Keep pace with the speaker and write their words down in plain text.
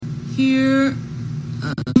here.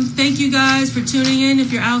 Thank you guys for tuning in.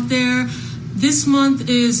 If you're out there, this month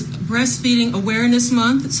is Breastfeeding Awareness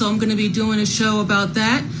Month, so I'm going to be doing a show about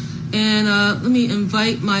that. And let me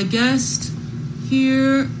invite my guest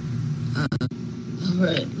here. All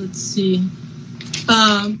right, let's see.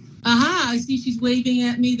 I see she's waving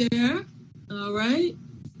at me there. All right.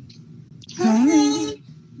 Hi.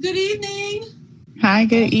 Good evening. Hi,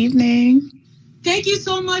 good evening. Thank you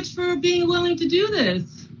so much for being willing to do this.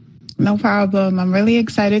 No problem. I'm really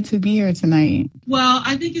excited to be here tonight. Well,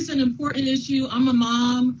 I think it's an important issue. I'm a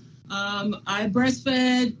mom. I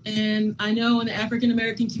breastfed, and I know in the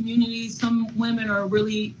African-American community, some women are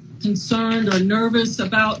really concerned or nervous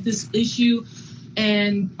about this issue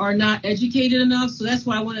and are not educated enough. So that's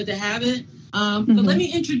why I wanted to have it. But let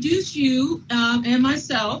me introduce you and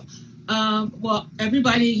myself. Well,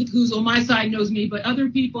 everybody who's on my side knows me, but other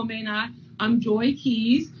people may not. I'm Joy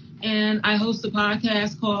Keys, and I host a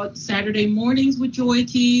podcast called Saturday Mornings with Joy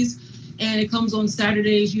Keys, and it comes on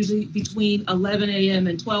Saturdays, usually between 11 a.m.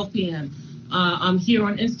 and 12 p.m. I'm here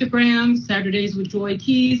on Instagram, Saturdays with Joy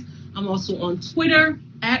Keys. I'm also on Twitter,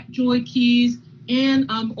 @Joy Keys, and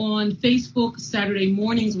I'm on Facebook, Saturday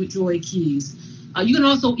Mornings with Joy Keys. You can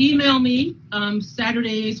also email me,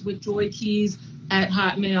 Saturdays with Joy Keys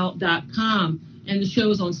 @hotmail.com. And the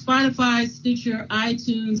show's on Spotify, Stitcher,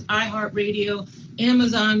 iTunes, iHeartRadio,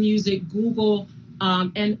 Amazon Music, Google,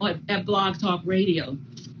 and at Blog Talk Radio.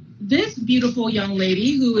 This beautiful young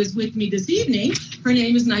lady who is with me this evening, her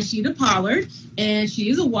name is Nasheeda Pollard, and she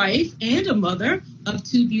is a wife and a mother of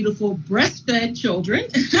two beautiful breastfed children.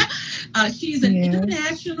 She's an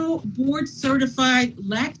international board-certified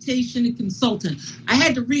lactation consultant. I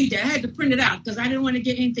had to read that. I had to print it out because I didn't want to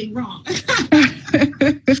get anything wrong.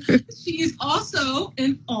 She is also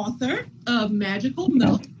an author of Magical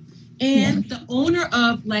Milk and the owner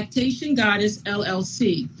of Lactation Goddess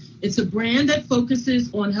LLC. It's a brand that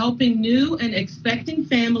focuses on helping new and expecting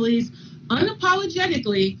families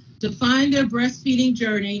unapologetically define their breastfeeding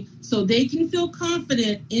journey so they can feel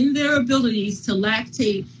confident in their abilities to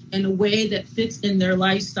lactate in a way that fits in their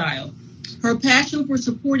lifestyle. Her passion for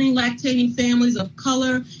supporting lactating families of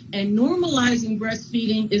color and normalizing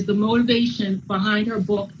breastfeeding is the motivation behind her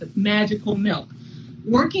book, Magical Milk.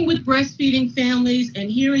 Working with breastfeeding families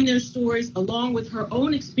and hearing their stories along with her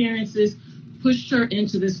own experiences pushed her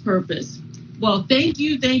into this purpose. Well, thank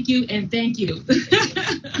you, and thank you.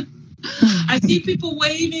 I see people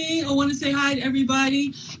waving. I want to say hi to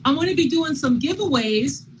everybody. I'm going to be doing some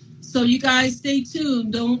giveaways, so you guys stay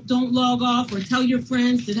tuned. Don't log off or tell your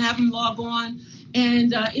friends to have them log on.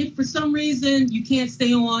 And if for some reason you can't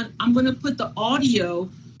stay on, I'm going to put the audio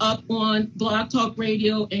up on Blog Talk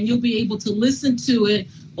Radio, and you'll be able to listen to it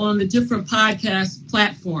on the different podcast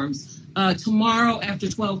platforms tomorrow after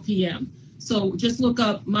 12 p.m. So just look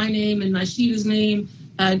up my name and Nasheeda's name,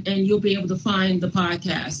 and you'll be able to find the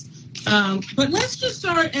podcast. But let's just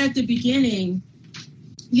start at the beginning.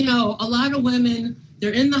 You know, a lot of women,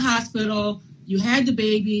 they're in the hospital, you had the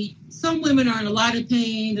baby. Some women are in a lot of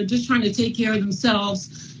pain. They're just trying to take care of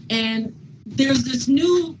themselves. And there's this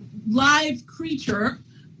new live creature,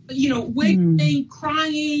 you know, waiting,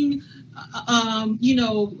 crying, you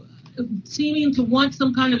know, seeming to want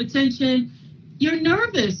some kind of attention. You're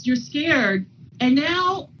nervous, you're scared. And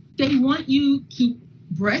now they want you to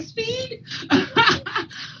breastfeed?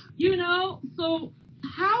 You know, so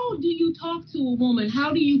how do you talk to a woman?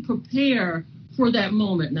 How do you prepare for that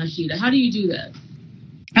moment, Nasheeda? How do you do that?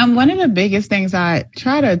 One of the biggest things I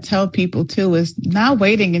try to tell people, too, is not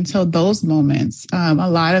waiting until those moments. A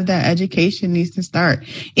lot of that education needs to start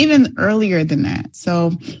even earlier than that.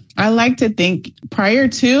 So I like to think prior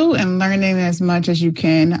to and learning as much as you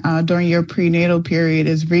can during your prenatal period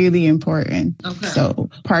is really important. Okay. So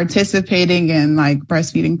participating in like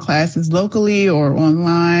breastfeeding classes locally or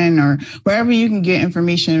online or wherever you can get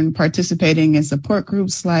information, participating in support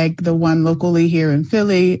groups like the one locally here in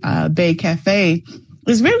Philly, Bay Cafe,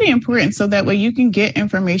 is really important so that way you can get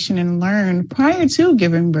information and learn prior to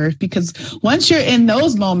giving birth, because once you're in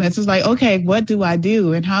those moments, it's like, okay, what do I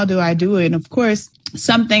do and how do I do it? And of course,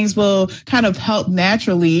 some things will kind of help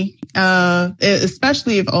naturally,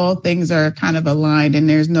 especially if all things are kind of aligned and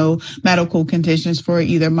there's no medical conditions for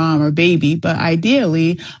either mom or baby. But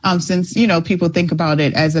ideally, since, you know, people think about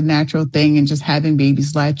it as a natural thing and just having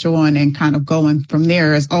babies latch on and kind of going from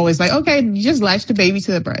there is always like, okay, you just latch the baby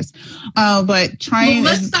to the breast. But trying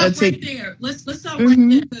let's stop right there. Let's stop right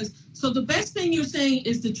there, because so the best thing you're saying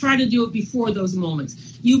is to try to do it before those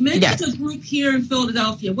moments. You mentioned a group here in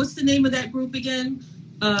Philadelphia. What's the name of that group again?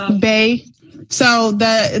 Bay. So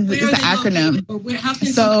it's the acronym. How can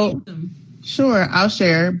you them? Sure, I'll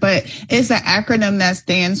share, but it's an acronym that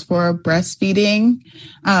stands for Breastfeeding,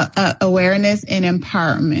 Awareness and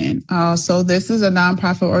Empowerment. So this is a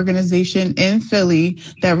nonprofit organization in Philly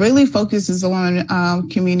that really focuses on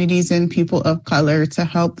communities and people of color to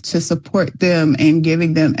help to support them and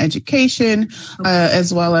giving them education,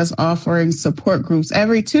 as well as offering support groups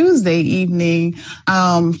every Tuesday evening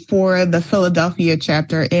for the Philadelphia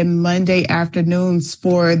chapter and Monday afternoons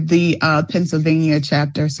for the Pennsylvania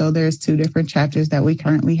chapter. So there's two different chapters that we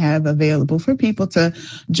currently have available for people to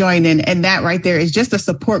join in. And that right there is just a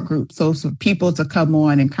support group. So for people to come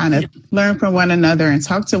on and kind of learn from one another and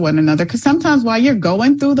talk to one another. Because sometimes while you're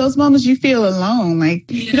going through those moments, you feel alone. Like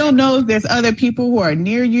you don't know if there's other people who are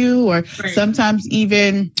near you, or sometimes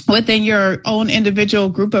even within your own individual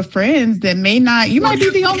group of friends that may not, you might be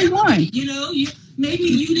the only one. You know, maybe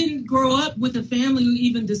you didn't grow up with a family who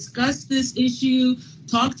even discussed this issue,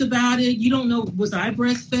 talked about it. You don't know, was I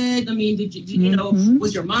breastfed? I mean, did you know,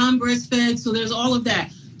 was your mom breastfed? So there's all of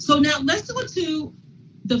that. So now let's go to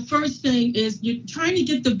the first thing is you're trying to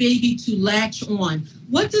get the baby to latch on.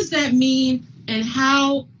 What does that mean, and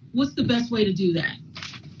what's the best way to do that?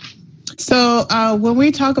 So when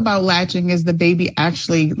we talk about latching, is the baby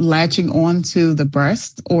actually latching onto the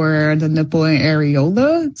breast or the nipple and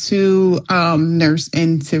areola to nurse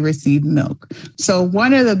and to receive milk? So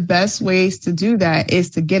one of the best ways to do that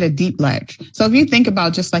is to get a deep latch. So if you think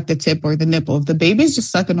about just like the tip or the nipple, if the baby's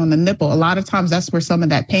just sucking on the nipple, a lot of times that's where some of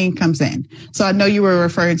that pain comes in. So I know you were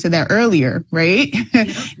referring to that earlier, right?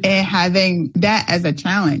 And having that as a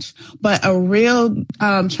challenge. But a real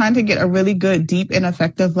trying to get a really good, deep and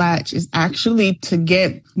effective latch is actually to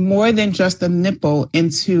get more than just the nipple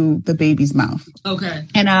into the baby's mouth. Okay.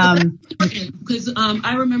 And because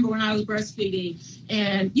I remember when I was breastfeeding,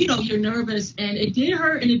 and you know, you're nervous, and it did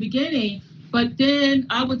hurt in the beginning, but then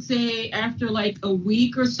I would say after like a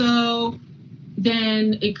week or so,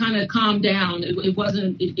 then it kind of calmed down. It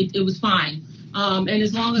was fine. And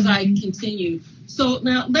as long as I continued. So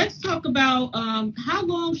now let's talk about how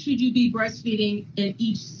long should you be breastfeeding in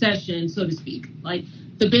each session, so to speak? Like,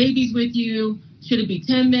 the baby's with you. Should it be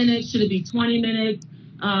 10 minutes? Should it be 20 minutes?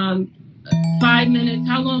 5 minutes?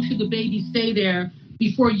 How long should the baby stay there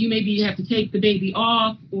before you maybe have to take the baby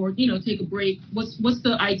off or, you know, take a break? What's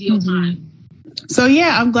the ideal time? So,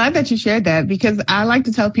 yeah, I'm glad that you shared that, because I like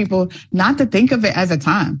to tell people not to think of it as a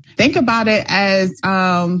time. Think about it as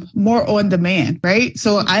more on demand, right?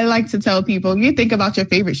 So I like to tell people, you think about your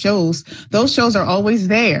favorite shows. Those shows are always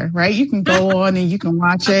there, right? You can go on and you can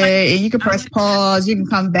watch it and you can press pause. You can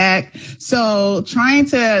come back. So trying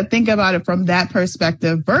to think about it from that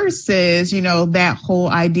perspective versus, you know, that whole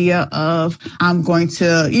idea of I'm going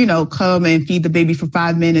to, you know, come and feed the baby for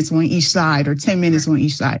 5 minutes on each side or 10 minutes on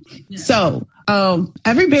each side. Yeah. So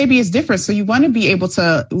every baby is different. So you want to be able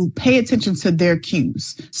to pay attention to their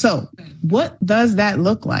cues. So what does that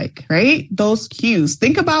look like, right? Those cues.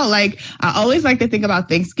 Think about, like, I always like to think about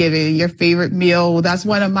Thanksgiving, your favorite meal. That's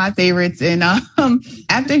one of my favorites. And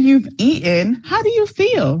after you've eaten, how do you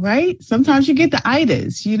feel, right? Sometimes you get the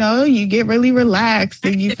itis, you know, you get really relaxed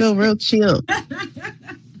and you feel real chilled.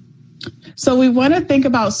 So we want to think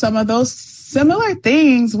about some of those similar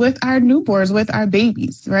things with our newborns, with our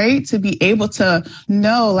babies, right? To be able to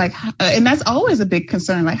know, like, and that's always a big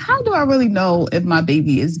concern. Like, how do I really know if my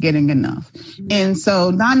baby is getting enough? And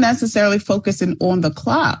so not necessarily focusing on the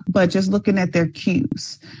clock, but just looking at their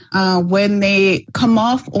cues. When they come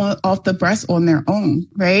off the breast on their own,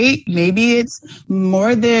 right? Maybe it's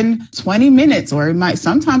more than 20 minutes, or it might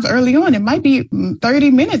sometimes early on, it might be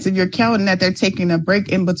 30 minutes if you're counting that they're taking a break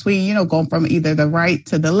in between, you know, going from either the right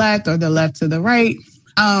to the left or the left to the right.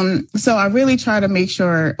 So I really try to make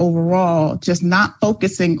sure overall, just not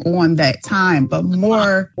focusing on that time, but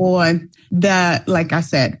more on the, like I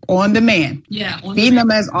said, on demand. Yeah. Feeding them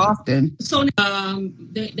as often. So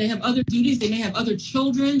they have other duties. They may have other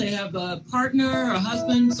children. They have a partner, a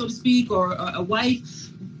husband, so to speak, or a wife.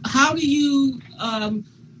 How do you, how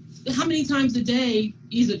many times a day?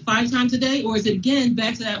 Is it 5 times a day? Or is it, again,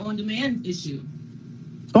 back to that on demand issue?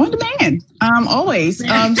 On demand, always.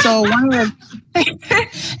 So one of the,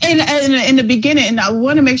 in the beginning, and I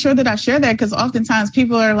want to make sure that I share that, because oftentimes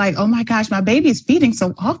people are like, oh my gosh, my baby is feeding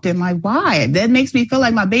so often. Like, why? That makes me feel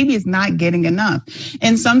like my baby is not getting enough.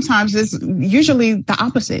 And sometimes it's usually the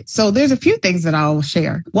opposite. So there's a few things that I'll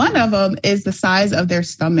share. One of them is the size of their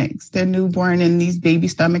stomachs. Their newborn and these baby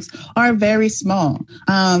stomachs are very small.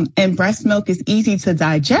 And breast milk is easy to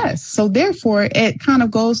digest. So therefore, it kind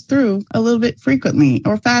of goes through a little bit frequently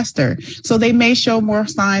or faster. So So they may show more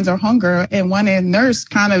signs of hunger and want to nurse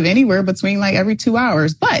kind of anywhere between like every 2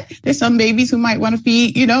 hours. But there's some babies who might want to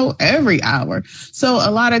feed, every hour. So a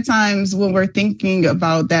lot of times when we're thinking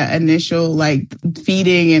about that initial like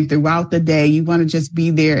feeding and throughout the day, you want to just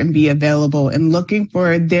be there and be available and looking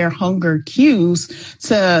for their hunger cues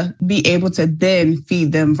to be able to then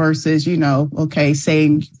feed them versus,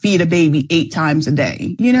 saying feed a baby 8 times a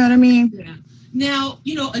day. You know what I mean? Yeah. Now,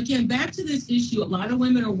 again, back to this issue, a lot of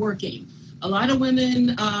women are working. A lot of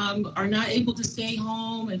women are not able to stay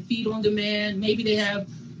home and feed on demand. Maybe they have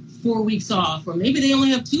 4 weeks off, or maybe they only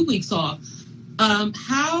have 2 weeks off.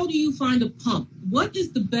 How do you find a pump? What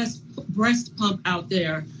is the best breast pump out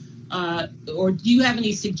there? Or do you have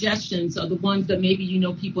any suggestions of the ones that maybe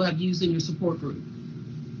people have used in your support group?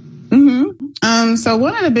 So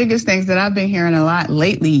one of the biggest things that I've been hearing a lot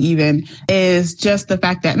lately even is just the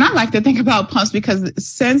fact that, and I like to think about pumps because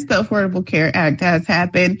since the Affordable Care Act has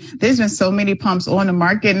happened, there's been so many pumps on the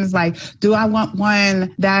market. And it's like, do I want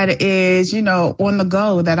one that is, on the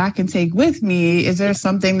go that I can take with me? Is there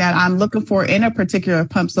something that I'm looking for in a particular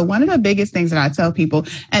pump? So one of the biggest things that I tell people,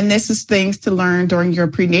 and this is things to learn during your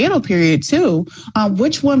prenatal period too,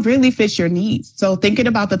 which one really fits your needs. So thinking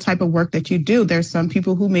about the type of work that you do, there's some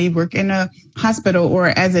people who may work in a hospital or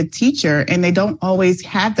as a teacher, and they don't always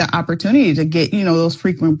have the opportunity to get, those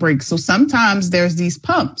frequent breaks. So sometimes there's these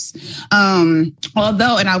pumps.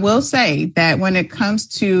 Although, and I will say that when it comes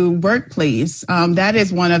to workplace, that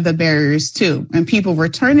is one of the barriers too. And people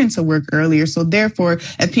returning to work earlier. So therefore,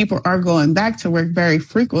 if people are going back to work very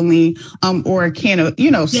frequently, or can't,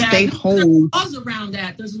 stay home. There's laws around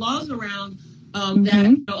that. There's laws around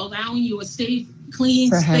that allowing you a safe,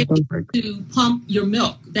 clean space to pump your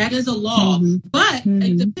milk. That is a law. But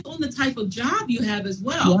it depends on the type of job you have as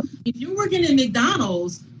well. Yep. If you're working in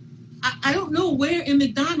McDonald's, I don't know where in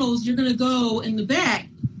McDonald's you're going to go in the back,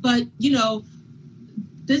 but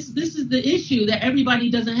this is the issue, that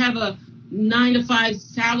everybody doesn't have a 9-to-5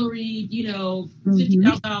 salary,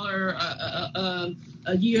 $50,000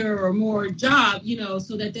 a year or more job,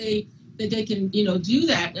 so that they can, do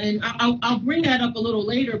that. And I'll bring that up a little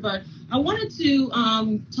later, but I wanted to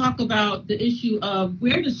talk about the issue of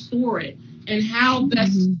where to store it and how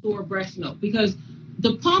best to store breast milk. Because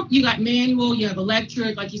the pump, you got manual, you have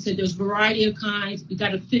electric, like you said, there's a variety of kinds. You got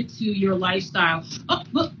to fit to your lifestyle. Oh,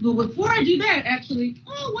 but before I do that, actually,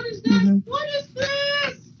 what is this? What is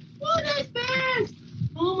this? What is this?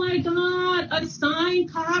 Oh my God, a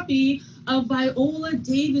signed copy of Viola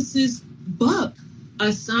Davis's book.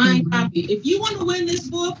 A signed copy. If you want to win this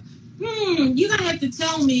book, you're going to have to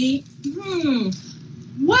tell me,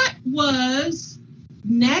 what was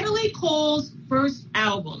Natalie Cole's first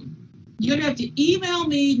album? You're going to have to email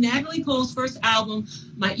me Natalie Cole's first album.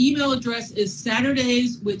 My email address is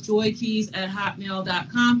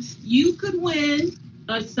saturdayswithjoykeys@hotmail.com. You could win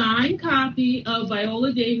a signed copy of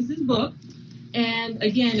Viola Davis's book. And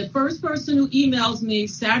again, the first person who emails me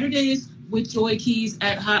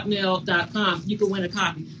saturdayswithjoykeys@hotmail.com, you can win a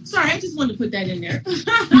copy. Sorry, I just wanted to put that in there.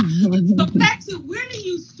 So back to, where do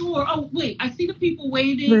you store? Oh, wait, I see the people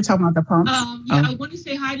waving. We were talking about the pumps. I want to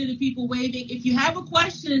say hi to the people waving. If you have a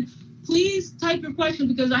question, please type your question,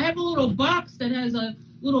 because I have a little box that has a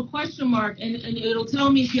little question mark, and it'll tell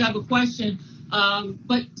me if you have a question.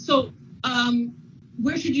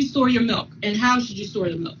 Where should you store your milk, and how should you store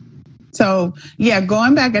the milk? So,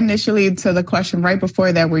 going back initially to the question right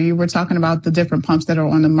before that, where you were talking about the different pumps that are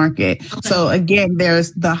on the market. Okay. So again,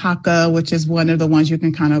 there's the Haka, which is one of the ones you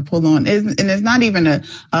can kind of pull on. And it's not even a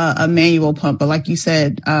manual pump, but like you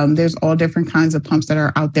said, there's all different kinds of pumps that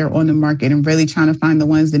are out there on the market, and really trying to find the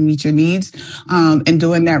ones that meet your needs, and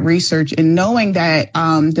doing that research and knowing that,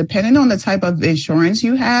 depending on the type of insurance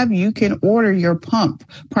you have, you can order your pump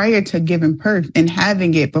prior to giving birth and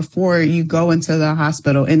having it before you go into the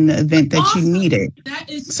hospital in the event that you need it. That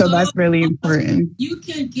is so that's really important. You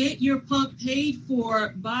can get your pump paid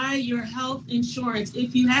for by your health insurance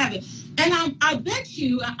if you have it. And I bet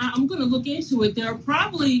you, I'm going to look into it, there are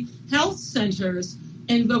probably health centers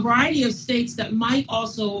in a variety of states that might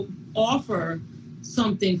also offer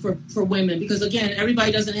something for women, because again,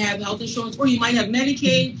 everybody doesn't have health insurance, or you might have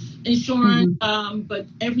Medicaid insurance, but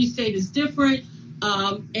every state is different.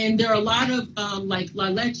 And there are a lot of like La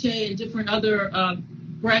Leche and different other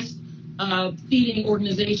breast feeding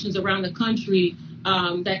organizations around the country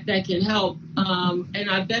that can help.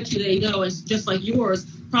 And I bet you they know, it's just like yours,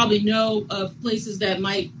 probably know of places that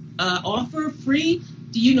might offer free.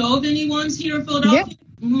 Do you know of any ones here in Philadelphia?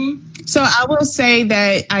 So I will say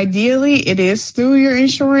that ideally it is through your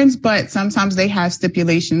insurance, but sometimes they have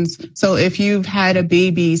stipulations. So if you've had a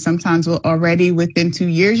baby, sometimes already within 2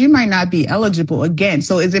 years, you might not be eligible again.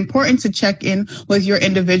 So it's important to check in with your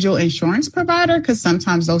individual insurance provider because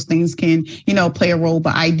sometimes those things can, play a role.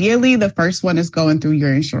 But ideally, the first one is going through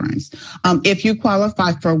your insurance. If you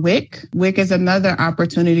qualify for WIC is another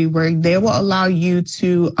opportunity where they will allow you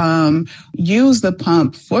to use the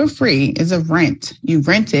pump for free. It's a rent. You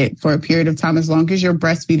rent it for a period of time. As long as you're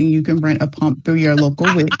breastfeeding, you can rent a pump through your local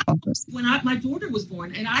WIC office. When my daughter was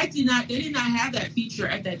born, and they did not have that feature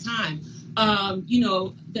at that time.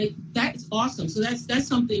 That's awesome. So that's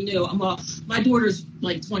something new. My daughter's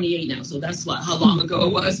like 28 now, so that's how long ago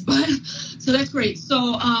it was. But so that's great.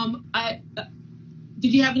 So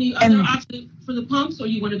did you have any other options for the pumps, or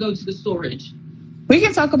you want to go to the storage? We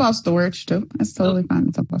can talk about storage too. It's totally fine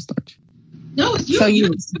to talk about storage. No, it's you. So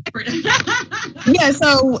yeah.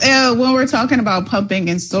 So when we're talking about pumping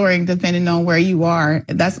and storing, depending on where you are,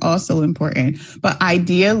 that's also important. But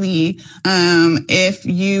ideally,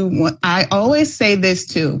 I always say this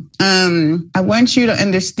too. I want you to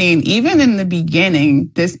understand, even in the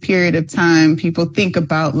beginning, this period of time, people think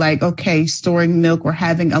about like, okay, storing milk or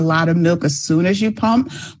having a lot of milk as soon as you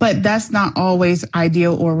pump, but that's not always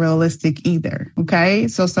ideal or realistic either. Okay.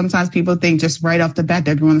 So sometimes people think just right off the bat,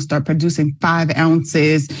 they're going to start producing 5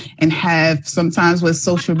 ounces and have, sometimes with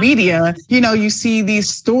social media, you see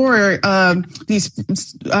these what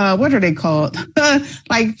are they called?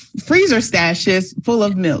 Like freezer stashes full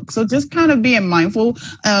of milk. So just kind of being mindful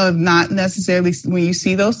of not necessarily when you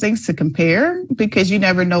see those things to compare, because you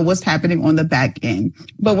never know what's happening on the back end.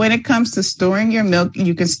 But when it comes to storing your milk,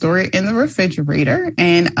 you can store it in the refrigerator,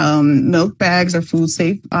 and milk bags or food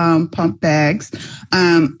safe pump bags,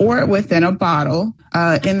 or within a bottle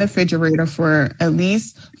in the refrigerator for at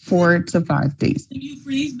least 4 to 5 days. Can you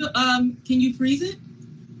freeze it?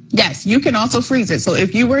 Yes, you can also freeze it. So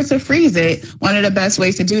if you were to freeze it, one of the best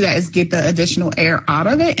ways to do that is get the additional air out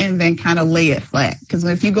of it and then kind of lay it flat. Because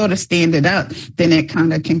if you go to stand it up, then it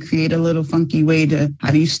kind of can create a little funky way to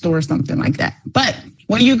how do you store something like that. But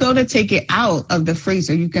when you go to take it out of the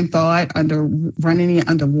freezer, you can thaw it running it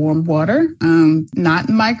under warm water, not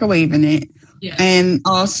microwaving it. Yeah. And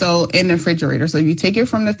also in the refrigerator. So you take it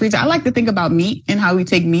from the freezer. I like to think about meat and how we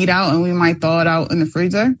take meat out and we might thaw it out in the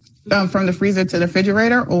freezer, from the freezer to the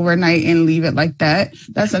refrigerator overnight and leave it like that.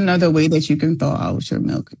 That's another way that you can thaw out your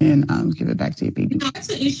milk and give it back to your baby. That's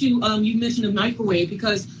an issue. You mentioned a microwave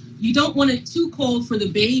because you don't want it too cold for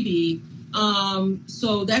the baby.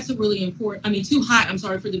 So that's a really important, too hot,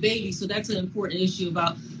 for the baby. So that's an important issue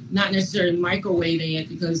about not necessarily microwaving it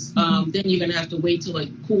because then you're going to have to wait till it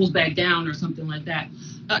cools back down or something like that.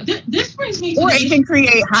 This brings me to... Or it can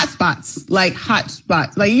create hot spots. Like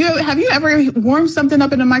have you ever warmed something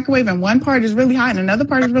up in the microwave and one part is really hot and another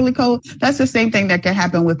part is really cold? That's the same thing that can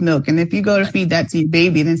happen with milk. And if you go to feed that to your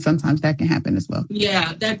baby, then sometimes that can happen as well.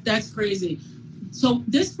 Yeah, that's crazy. So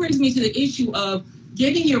this brings me to the issue of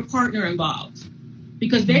getting your partner involved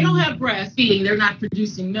because they don't have breastfeeding. They're not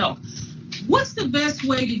producing milk. What's the best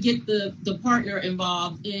way to get the partner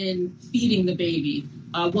involved in feeding the baby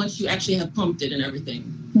once you actually have pumped it and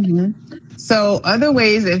everything? Mm-hmm. So other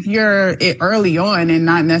ways, if you're early on and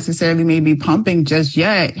not necessarily maybe pumping just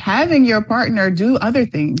yet, having your partner do other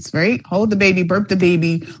things, right? Hold the baby, burp the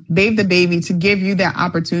baby, bathe the baby to give you that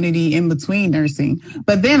opportunity in between nursing.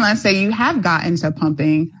 But then let's say you have gotten to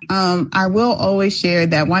pumping. I will always share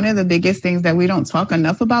that one of the biggest things that we don't talk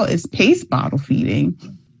enough about is pace bottle feeding.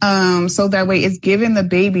 So that way it's giving the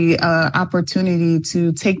baby opportunity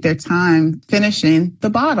to take their time finishing the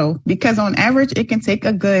bottle, because on average, it can take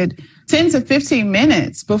a good 10 to 15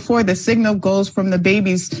 minutes before the signal goes from the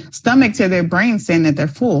baby's stomach to their brain saying that they're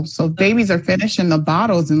full. So if babies are finishing the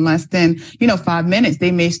bottles in less than, 5 minutes,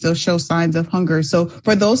 they may still show signs of hunger. So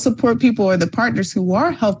for those support people or the partners who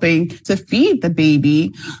are helping to feed the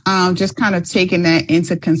baby, just kind of taking that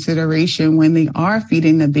into consideration when they are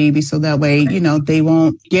feeding the baby. So that way, they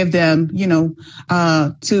won't give them, 2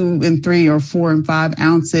 and 3 or 4 and 5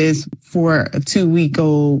 ounces for a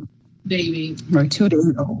 2-week-old baby or 2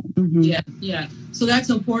 days old. Mm-hmm. Yeah. So that's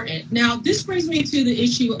important. Now, this brings me to the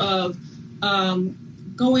issue of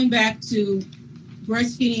going back to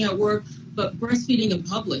breastfeeding at work, but breastfeeding in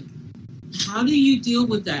public. How do you deal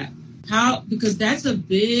with that? Because that's a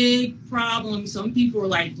big problem. Some people are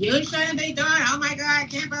like, you shouldn't be doing it. Oh my God, I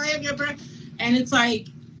can't believe you're breast. And it's like,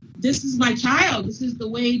 this is my child. This is the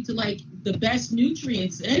way to the best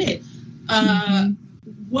nutrients in it.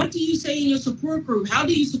 What do you say in your support group? How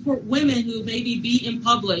do you support women who maybe be in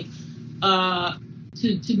public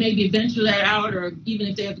to maybe venture that out, or even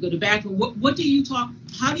if they have to go to the bathroom, what do you talk?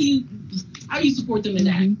 How do you support them in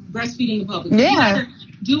that breastfeeding in public? Yeah, you gotta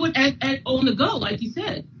do it at on the go, like you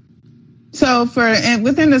said. So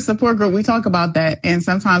within the support group, we talk about that, and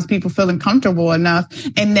sometimes people feeling comfortable enough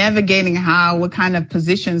and navigating what kind of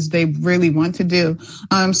positions they really want to do.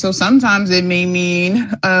 So sometimes it may mean,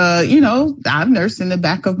 I've nursed in the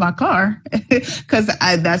back of my car because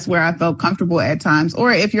that's where I felt comfortable at times.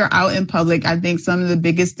 Or if you're out in public, I think some of the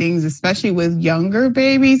biggest things, especially with younger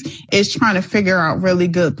babies, is trying to figure out really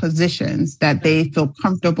good positions that they feel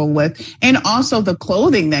comfortable with, and also the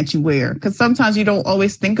clothing that you wear, because sometimes you don't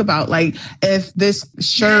always think about like if this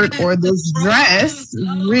shirt or this dress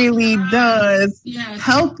really does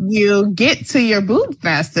help you get to your boob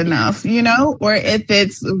fast enough, or if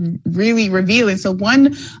it's really revealing. So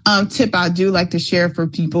one tip I do like to share for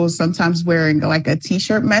people is sometimes wearing like a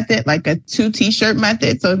t-shirt method, like a 2 t-shirt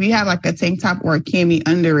method. So if you have like a tank top or a cami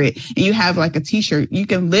under it and you have like a t-shirt, you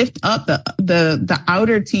can lift up the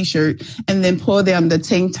outer t-shirt and then pull down the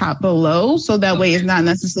tank top below. So that way it's not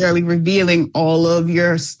necessarily revealing all of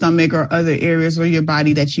your stomach or other areas of your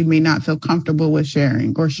body that you may not feel comfortable with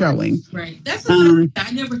sharing or showing. Right. That's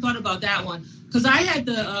I never thought about that one, because I had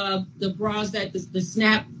the bras that the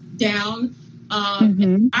snap down.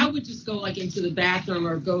 I would just go like into the bathroom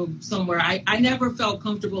or go somewhere. I never felt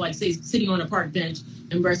comfortable, like say sitting on a park bench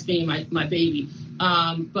and breastfeeding my baby.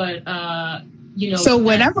 So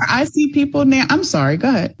whenever I see people now, I'm sorry, go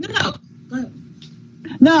ahead. No, go ahead.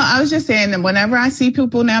 No, I was just saying that whenever I see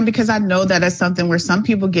people now, because I know that it's something where some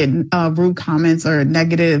people get rude comments or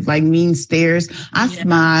negative, like mean stares, I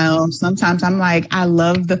smile. Sometimes I'm like, I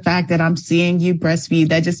love the fact that I'm seeing you breastfeed.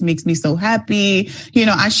 That just makes me so happy.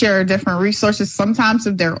 I share different resources sometimes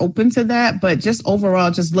if they're open to that, but just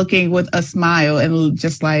overall, just looking with a smile and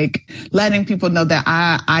just like letting people know that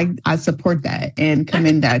I support that and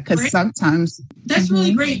commend that, because sometimes that's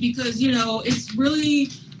really great, because, it's really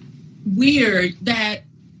weird that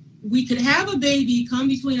we could have a baby come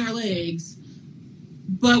between our legs,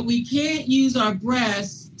 but we can't use our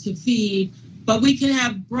breasts to feed, but we can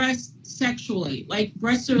have breasts sexually. Like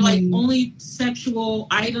breasts are like only sexual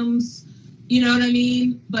items, you know what I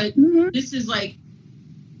mean? But this is like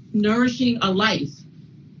nourishing a life.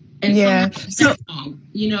 And and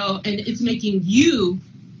it's making you,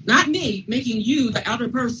 not me, making you, the outer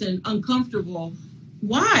person, uncomfortable.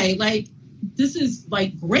 Why? Like, this is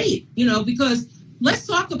like great, because let's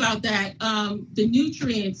talk about that. The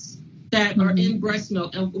nutrients that are in breast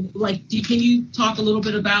milk, and like, can you talk a little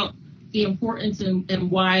bit about the importance and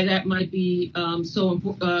why that might be so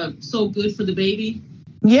good for the baby?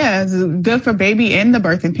 Yeah, it's good for baby and the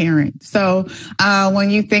birthing parent. So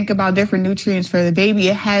when you think about different nutrients for the baby,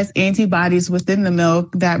 it has antibodies within the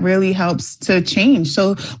milk that really helps to change.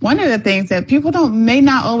 So one of the things that people may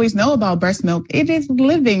not always know about breast milk, it is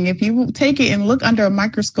living. If you take it and look under a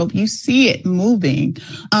microscope, you see it moving.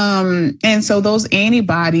 And so those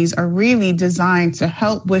antibodies are really designed to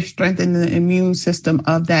help with strengthening the immune system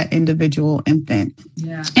of that individual infant.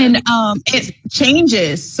 Yeah. And it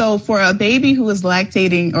changes. So for a baby who is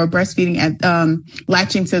lactating or breastfeeding at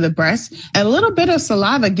latching to the breast, a little bit of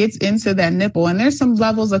saliva gets into that nipple, and there's some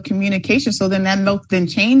levels of communication. So then that milk then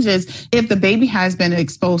changes if the baby has been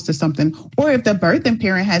exposed to something, or if the birthing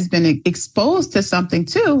parent has been exposed to something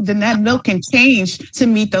too, then that milk can change to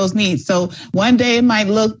meet those needs. So one day it might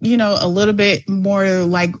look, a little bit more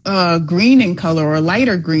like green in color or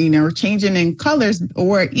lighter green, or changing in colors,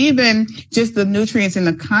 or even just the nutrients and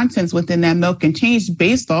the contents within that milk can change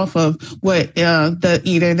based off of what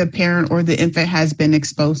either the parent or the infant has been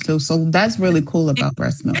exposed to. So that's really cool about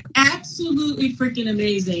breast milk. Absolutely freaking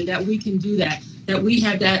amazing that we can do that we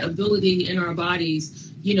have that ability in our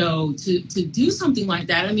bodies, to do something like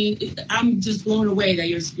that. I mean, I'm just blown away that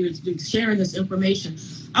you're sharing this information.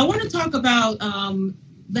 I want to talk about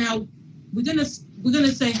now. We're gonna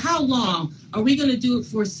say, how long are we gonna do it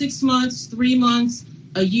for? 6 months, 3 months,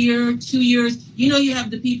 a year, 2 years? You have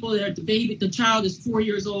the people that the child is 4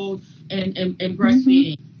 years old and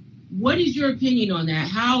breastfeeding. What is your opinion on that?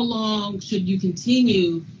 How long should you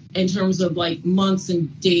continue in terms of like months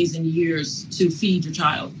and days and years to feed your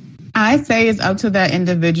child? I say it's up to that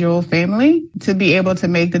individual family to be able to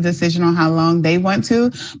make the decision on how long they want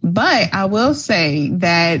to. But I will say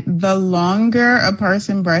that the longer a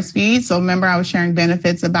person breastfeeds, so remember I was sharing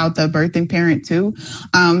benefits about the birthing parent too.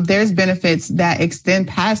 There's benefits that extend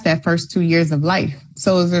past that first 2 years of life.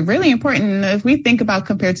 So it's really important. And if we think about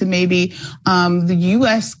compared to maybe the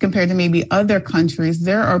U.S. compared to maybe other countries,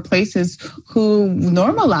 there are places who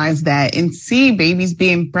normalize that and see babies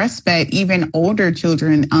being breastfed, even older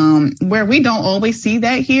children, where we don't always see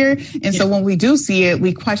that here. And so when we do see it,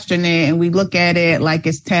 we question it and we look at it like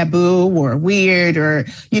it's taboo or weird or,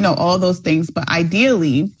 all those things. But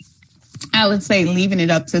ideally, I would say leaving it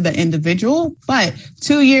up to the individual, but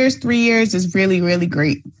 2 years, 3 years is really, really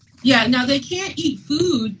great. Yeah. Now they can't eat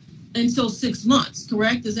food until 6 months,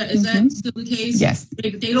 correct? Is that still the case? Yes.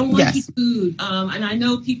 They don't want to eat food. And I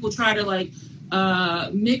know people try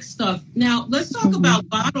to mix stuff. Now let's talk about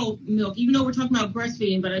bottled milk, even though we're talking about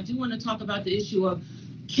breastfeeding, but I do want to talk about the issue of,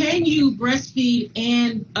 can you breastfeed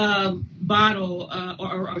and bottle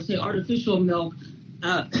or say artificial milk,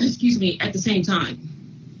 at the same time?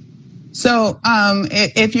 So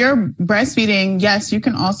if you're breastfeeding, yes, you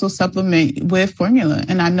can also supplement with formula.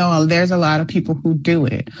 And I know there's a lot of people who do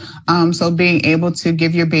it. So being able to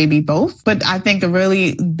give your baby both. But I think the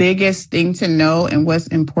really biggest thing to know and what's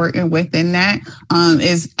important within that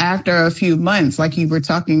is after a few months, like you were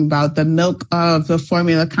talking about, the milk of the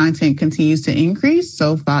formula content continues to increase.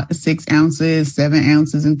 So 6 ounces, 7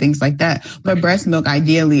 ounces and things like that. But breast milk,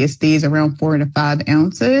 ideally, it stays around 4 to 5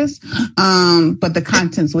 ounces. But the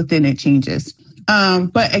contents within it changes.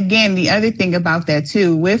 But again, the other thing about that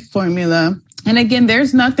too, with formula, and again,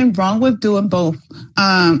 there's nothing wrong with doing both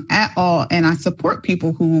at all. And I support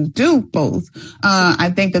people who do both.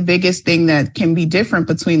 I think the biggest thing that can be different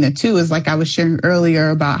between the two is, like I was sharing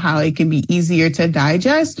earlier, about how it can be easier to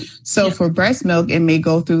digest. So for breast milk, it may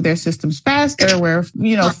go through their systems faster, where,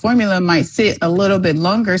 formula might sit a little bit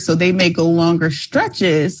longer. So they may go longer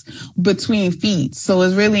stretches between feeds. So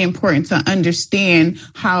it's really important to understand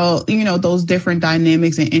how, those different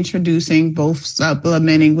dynamics and introducing both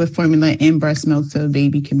supplementing with formula and breast milk to the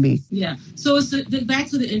baby can be. Yeah. So it's back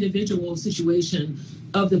to the individual situation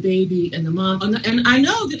of the baby and the mom. And I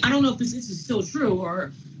know that, I don't know if this is still true,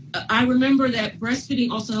 or I remember that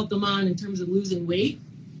breastfeeding also helped the mom in terms of losing weight.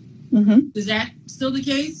 Mm-hmm. Is that still the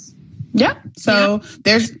case? Yeah. So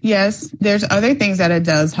there's other things that it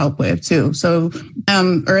does help with too. So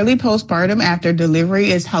early postpartum after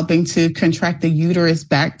delivery is helping to contract the uterus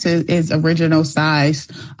back to its original size.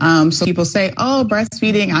 So people say, oh,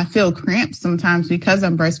 breastfeeding, I feel cramps sometimes because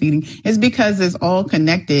I'm breastfeeding. It's because it's all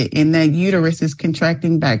connected and that uterus is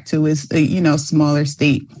contracting back to its, smaller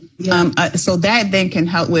state. Yeah. So that then can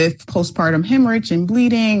help with postpartum hemorrhage and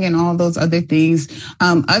bleeding and all those other things.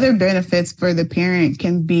 Other benefits for the parent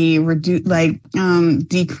can be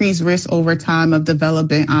decreased risk over time of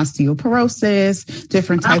developing osteoporosis,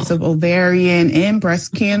 different types of ovarian and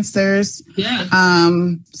breast cancers. Yeah.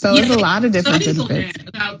 So there's a lot of different benefits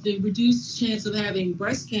about the reduced chance of having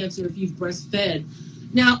breast cancer if you've breastfed.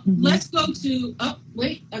 Now, let's go to, I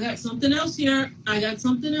got something else here.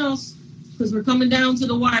 Because we're coming down to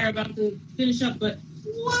the wire, about to finish up. But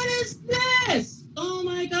what is this? Oh,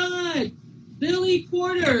 my God. Billy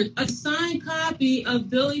Porter, a signed copy of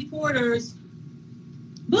Billy Porter's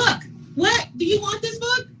book. What? Do you want this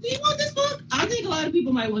book? I think a lot of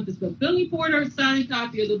people might want this book. Billy Porter, signed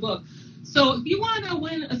copy of the book. So if you want to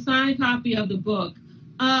win a signed copy of the book,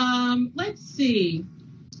 let's see.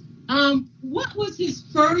 What was his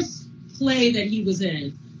first play that he was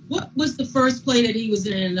in? What was the first play that he was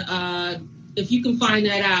in? If you can find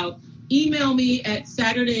that out, email me at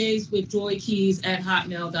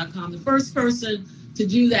SatursdaysWithJoyKeys@hotmail.com. The first person to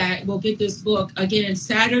do that will get this book. Again,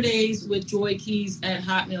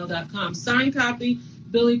 SatursdaysWithJoyKeys@hotmail.com. Signed copy,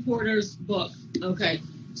 Billy Porter's book. Okay.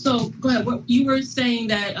 So go ahead. What you were saying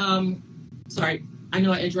that, sorry, I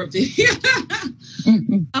know I interrupted you.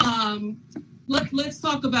 Let's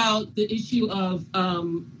talk about the issue of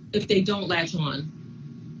if they don't latch on.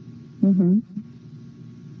 Mm-hmm.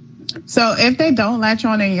 So if they don't latch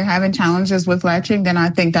on and you're having challenges with latching, then I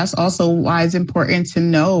think that's also why it's important to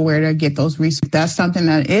know where to get those resources. If that's something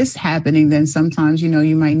that is happening, then sometimes,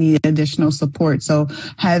 you might need additional support. So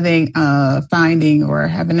having finding or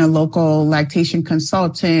having a local lactation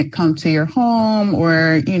consultant come to your home,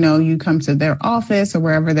 or, you come to their office or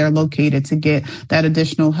wherever they're located to get that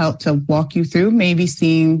additional help to walk you through, maybe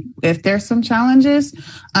seeing if there's some challenges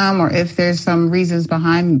or if there's some reasons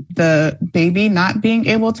behind the baby not being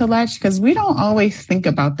able to latch, because we don't always think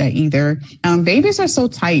about that either. Babies are so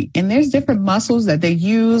tight, and there's different muscles that they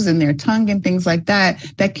use in their tongue and things like that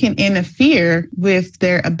can interfere with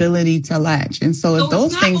their ability to latch. And so if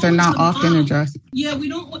those things are not often addressed. Yeah, we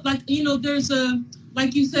don't there's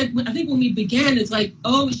like you said, I think when we began, it's like,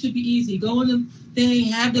 oh, it should be easy. Go in the thing,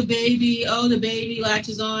 have the baby. Oh, the baby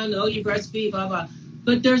latches on. Oh, you breastfeed, blah, blah.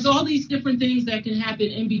 But there's all these different things that can happen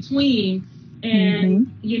in between.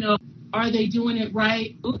 And, are they doing it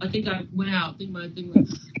right? Oh, I think I went out. I think my thing went.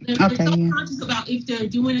 They're self-conscious about if they're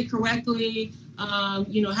doing it correctly. How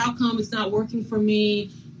come it's not working for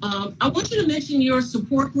me? I want you to mention your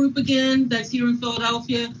support group again that's here in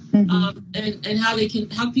Philadelphia, and how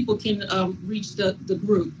people can reach the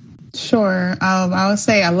group. Sure. I would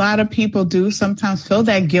say a lot of people do sometimes feel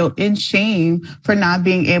that guilt and shame for not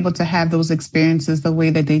being able to have those experiences the way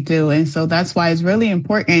that they do. And so that's why it's really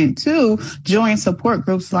important to join support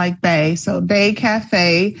groups like Bay. So Bay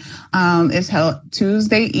Cafe is held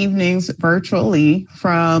Tuesday evenings virtually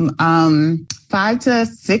from 5 to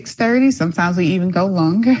 6:30. Sometimes we even go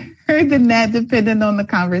longer than that, depending on the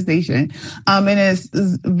conversation. And it's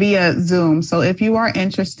via Zoom. So if you are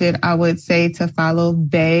interested, I would say to follow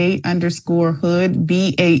Bae_Hood,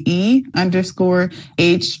 BAE_HOOD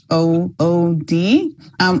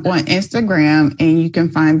on Instagram, and you can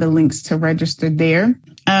find the links to register there.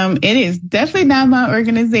 It is definitely not my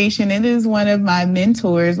organization. It is one of my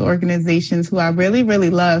mentors' organizations who I really, really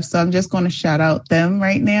love. So I'm just going to shout out them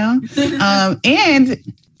right now. And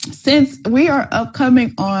since we are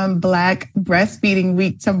upcoming on Black Breastfeeding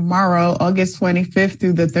Week tomorrow, August 25th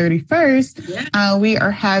through the 31st, we are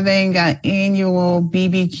having an annual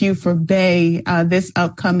BBQ for Bay this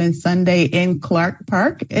upcoming Sunday in Clark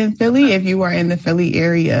Park in Philly, if you are in the Philly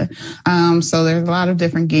area. So there's a lot of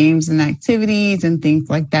different games and activities and things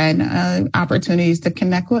like that, and opportunities to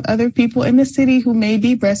connect with other people in the city who may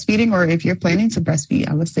be breastfeeding, or if you're planning to breastfeed,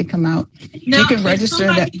 I would say come out. Now, you can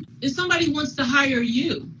register if somebody wants to hire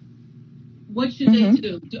you, what should they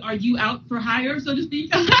do? Are you out for hire, so to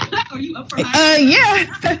speak? Are you up for hire?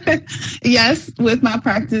 Yeah. Yes, with my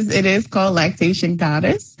practice, it is called Lactation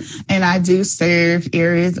Goddess, and I do serve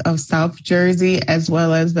areas of South Jersey as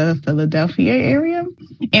well as the Philadelphia area.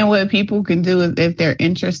 And what people can do is, if they're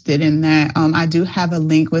interested in that, I do have a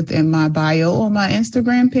link within my bio on my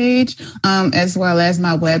Instagram page, as well as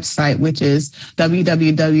my website, which is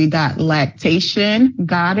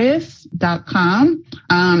www.lactationgoddess.com.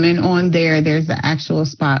 And on there's the actual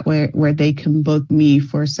spot where they can book me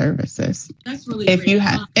for services. That's really if great. You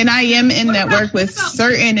have, and I am in network with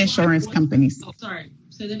certain insurance companies. Oh, sorry.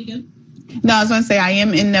 Say that again. No, I was going to say I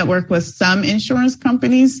am in network with some insurance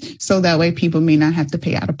companies, so that way people may not have to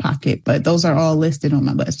pay out of pocket. But those are all listed on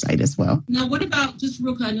my website as well. Now, what about, just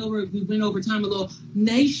real quick, I know we went over time a little,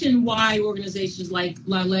 nationwide organizations like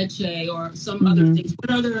La Leche or some other things? What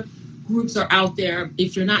other groups are out there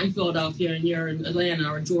if you're not in Philadelphia and you're in Atlanta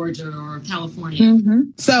or Georgia or California?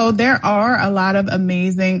 So there are a lot of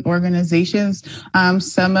amazing organizations.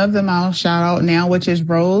 Some of them I'll shout out now, which is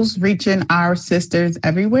Rose, Reaching Our Sisters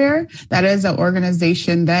Everywhere. That is an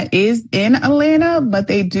organization that is in Atlanta, but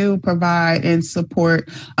they do provide and support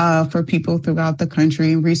for people throughout the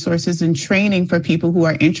country, and resources and training for people who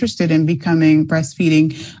are interested in becoming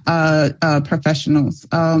breastfeeding professionals.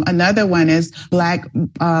 Another one is Black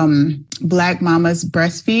Mamas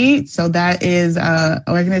Breastfeed. So that is an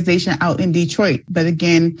organization out in Detroit. But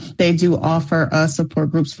again, they do offer support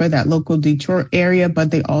groups for that local Detroit area, but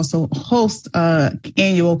they also host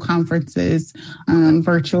annual conferences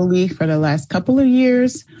virtually for the last couple of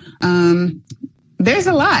years. There's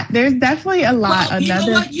a lot. There's definitely a lot. Well, you know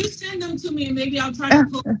what? You send them to me, and maybe I'll try to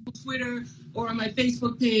post on Twitter or on my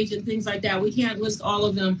Facebook page and things like that. We can't list all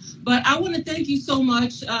of them. But I want to thank you so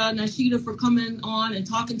much, Nasheeda, for coming on and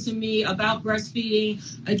talking to me about breastfeeding.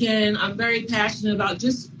 Again, I'm very passionate about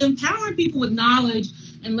just empowering people with knowledge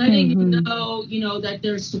and letting you know, that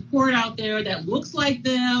there's support out there that looks like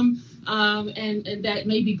them, and that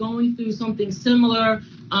may be going through something similar.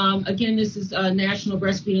 Again, this is National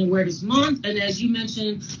Breastfeeding Awareness Month, and as you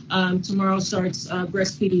mentioned, tomorrow starts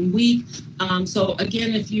Breastfeeding Week. So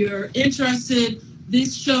again, if you're interested, the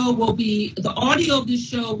audio of this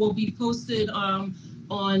show will be posted on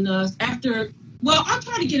after. Well, I'll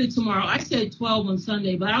try to get it tomorrow. I said 12 on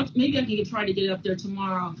Sunday, but maybe I can try to get it up there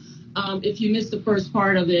tomorrow. If you missed the first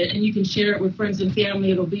part of it, and you can share it with friends and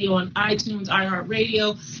family. It'll be on iTunes,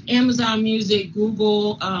 iHeartRadio, Amazon Music,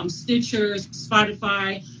 Google, Stitcher,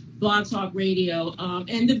 Spotify, Blog Talk Radio.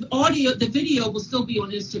 And the video will still be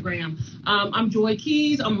on Instagram. I'm Joy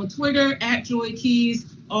Keys. I'm on Twitter @Joy Keys.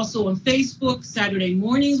 Also on Facebook, Saturday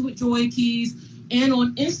Mornings with Joy Keys. And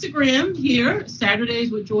on Instagram here, Saturdays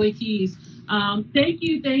with Joy Keys. Thank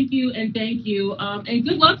you. And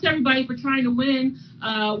good luck to everybody for trying to win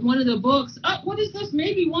one of the books. What is this?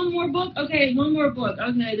 Maybe one more book? Okay, one more book.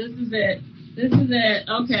 Okay, this is it.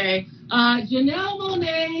 Okay. Janelle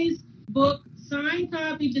Monáe's book, signed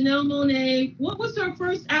copy, Janelle Monáe. What was her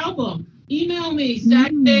first album? Email me,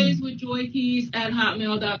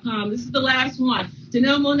 SaturdaysWithJoyKeys@hotmail.com. This is the last one.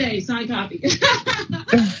 Janelle Monáe, signed copy.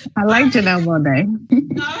 I like Janelle Monáe.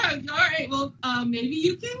 All right. Well, maybe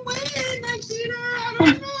you can win, Nasheeda. I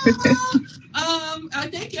don't know.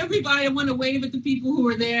 Thank everybody. I want to wave at the people who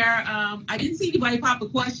were there. I didn't see anybody pop a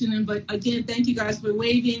question in, but again, thank you guys for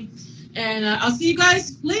waving. And I'll see you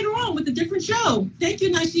guys later on with a different show. Thank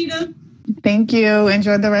you, Nasheeda. Thank you.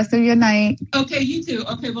 Enjoy the rest of your night. Okay, you too.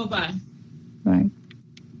 Okay, bye-bye. Bye.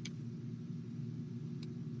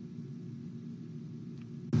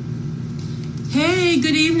 Hey,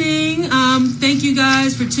 good evening. Thank you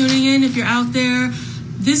guys for tuning in. If you're out there,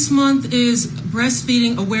 this month is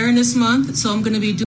Breastfeeding Awareness Month, so I'm going to be doing